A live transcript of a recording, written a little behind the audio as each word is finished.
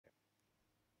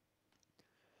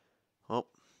Oh,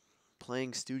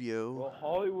 playing studio. Well,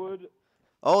 Hollywood.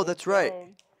 Oh, that's right.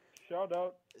 Down. Shout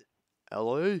out.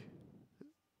 LA.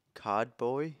 COD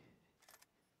boy.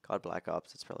 COD Black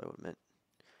Ops. That's probably what it meant.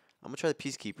 I'm gonna try the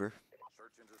Peacekeeper.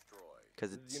 Cause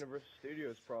This is it's Universal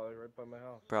Studios, probably right by my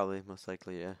house. probably most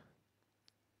likely, yeah.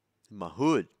 In my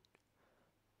hood.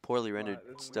 Poorly rendered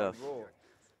This is stuff. my role.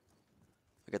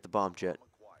 I got the bomb jet.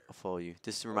 I'll follow you.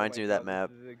 This Oh reminds my me of that God, map.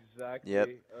 This is exactly Yep.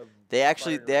 a They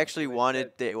actually firing range. So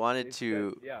wanted they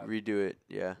to said, yeah, redo it.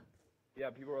 Yeah. yeah.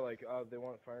 People were like, oh, they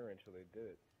want a firing range, so they did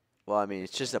it. Well, I mean,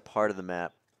 it's just a part of the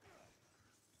map.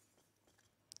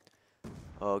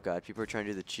 Oh god, people are trying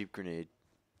to do the cheap grenade.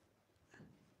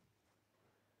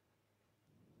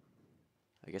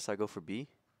 I guess I'll go for B.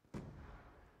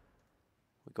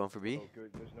 We going for B? Oh,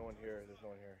 good. There's no one here. There's no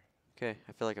one here. Okay,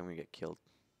 I feel like I'm gonna get killed.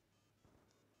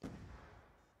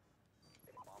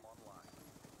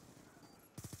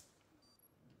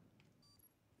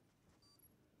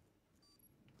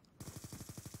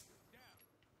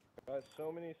 Got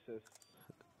so many assists.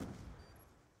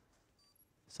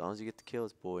 As long as you get the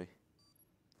kills, boy.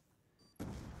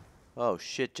 Oh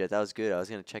shit, Jet, that was good. I was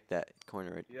gonna check that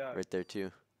corner right there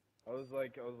too. I was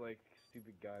like,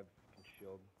 stupid guy with fucking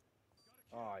shield.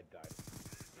 Oh, I died.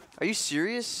 Are you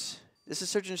serious? This is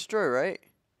Search and Destroy, right?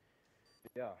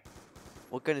 Yeah.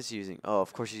 What gun is he using? Oh,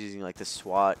 of course he's using like the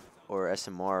SWAT or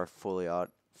SMR full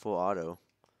auto.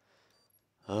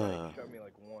 Yeah, he shot me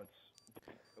like once.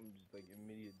 I'm just like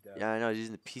immediate death. Yeah, I know. He's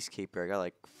using the Peacekeeper. I got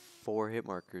like 4 hit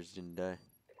markers. Didn't die.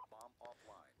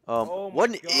 Oh what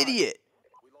my an God. idiot!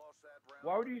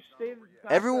 Why would you stay?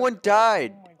 Everyone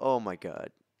died. Oh my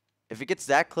God! If it gets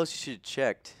that close, you should have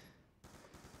checked.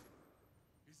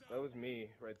 That was me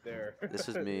right there. This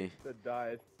was me. That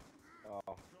died.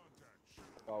 Oh.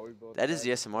 Oh, we both. That is the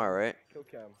SMR, right? Kill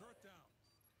cam.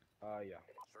 Yeah. I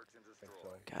think so.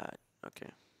 God. Okay.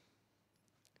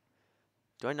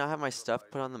 Do I not have my stuff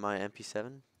put on my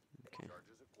MP7? Okay.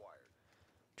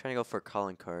 Trying to go for a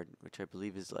calling card, which I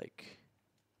believe is like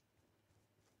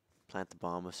plant the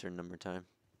bomb a certain number of time.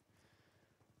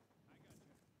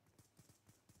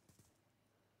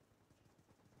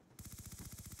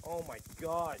 Oh my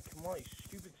God! Come on, you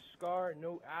stupid Scar!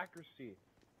 No accuracy.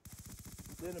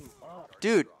 Lit him up.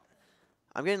 Dude,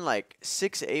 I'm getting like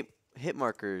 6, 8 hit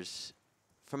markers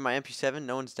from my MP7.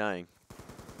 No one's dying.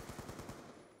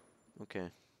 Okay.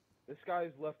 This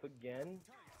guy's left again.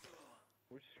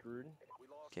 We're screwed.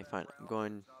 Okay, fine. I'm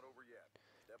going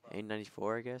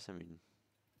A94, I guess. I mean,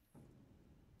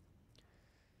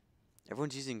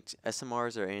 everyone's using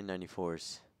SMRs or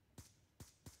A94s.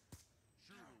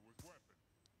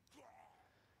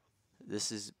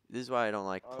 This is why I don't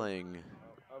like playing.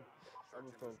 I'm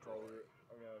a phone call.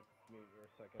 I'm gonna mute you in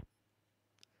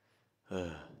a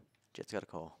second. Jet's got a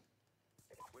call.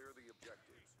 Clear the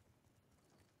objectives.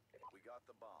 We got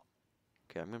the bomb.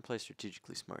 Okay, I'm gonna play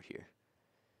strategically smart here.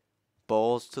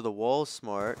 Balls to the wall,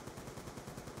 smart.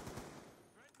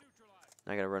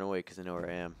 I gotta run away because I know where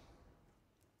I am.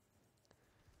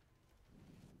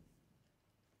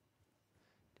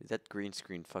 Dude, that green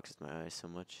screen fucks with my eyes so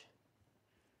much.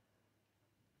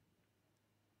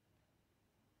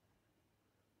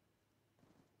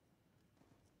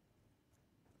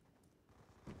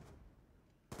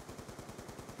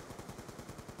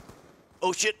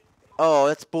 Oh shit! Oh,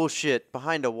 that's bullshit.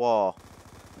 Behind a wall.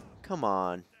 Come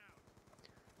on.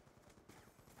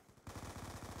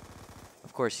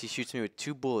 Of course, he shoots me with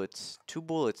 2 bullets. 2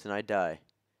 bullets and I die.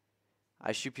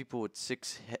 I shoot people with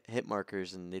 6 hit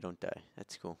markers and they don't die.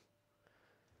 That's cool.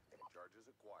 Charges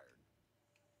acquired.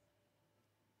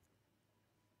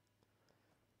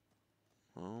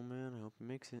 Oh man, I hope he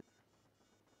makes it.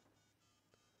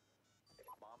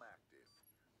 Bomb active.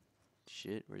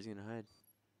 Shit, where's he gonna hide?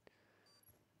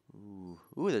 Ooh,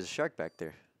 there's a shark back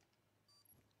there.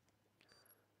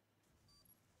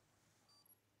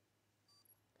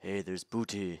 Hey, there's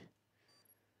booty.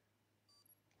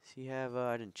 Does he have,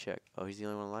 I didn't check. Oh, he's the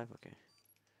only one alive? Okay.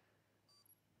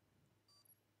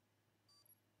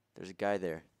 There's a guy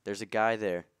there. There's a guy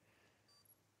there.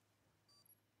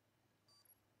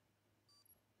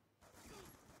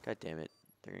 God damn it.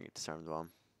 They're gonna get disarmed bomb.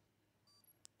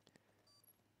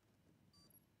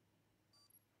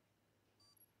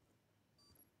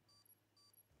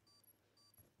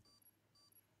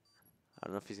 I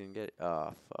don't know if he's gonna get it.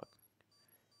 Oh, fuck.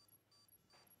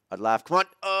 I'd laugh. Come on.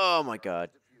 Oh, my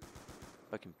God.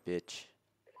 Fucking bitch.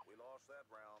 We lost that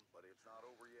round, but it's not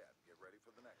over yet. Get ready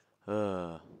for the next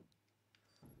one.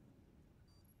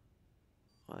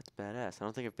 Well, that's badass. I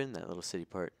don't think I've been in that little city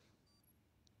part.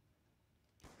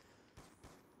 I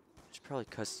should probably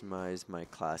customize my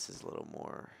classes a little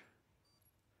more.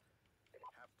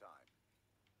 Halftime.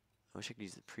 I wish I could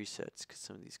use the presets because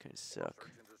some of these kind of suck.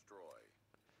 Search and destroy.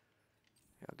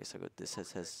 Yeah, I guess I'll go with this.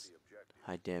 Has Protect the objective.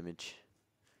 high damage.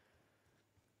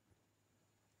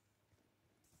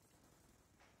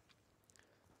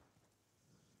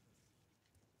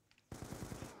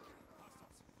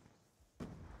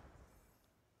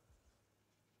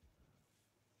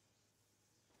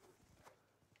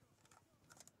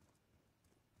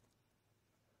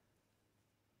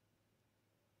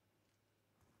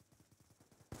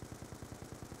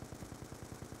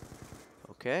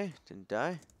 Okay, didn't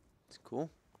die. It's cool.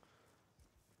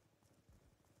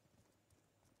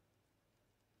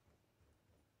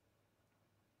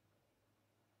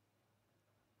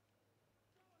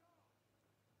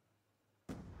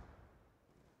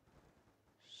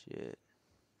 Shit.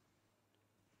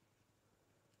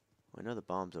 Well, I know the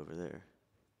bomb's over there.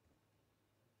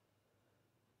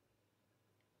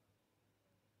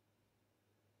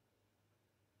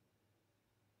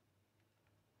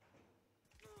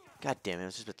 God damn it, I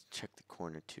was just about to check the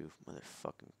corner too,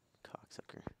 motherfucking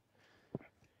cocksucker.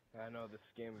 I know this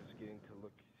game is getting to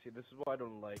look. See, this is why I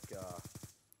don't like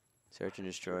Search and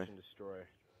destroy. Search and destroy.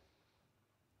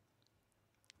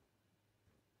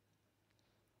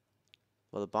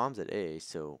 Well, the bomb's at A,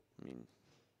 so, I mean,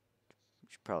 we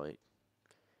should probably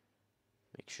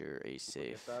make sure A's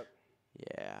safe. Get that?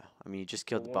 Yeah, I mean, you just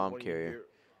killed the Well, bomb when you carrier. hear-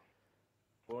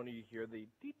 When you hear the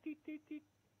deet deet deet deet.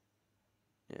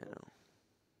 Yeah, no.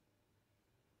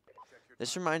 Check your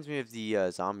This reminds me of the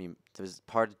zombie. There's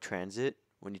part of transit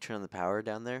when you turn on the power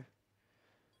down there.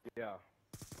 Yeah.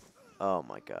 Oh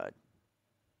my god.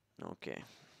 Okay.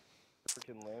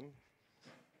 Freaking lame.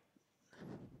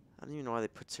 I don't even know why they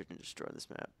put search and destroy on this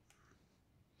map.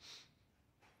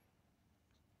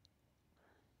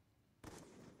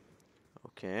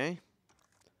 Okay.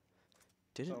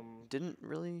 Didn't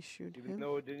really shoot Even him.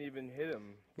 though it didn't even hit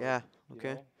him. Yeah. you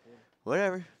Okay. know?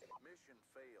 Whatever.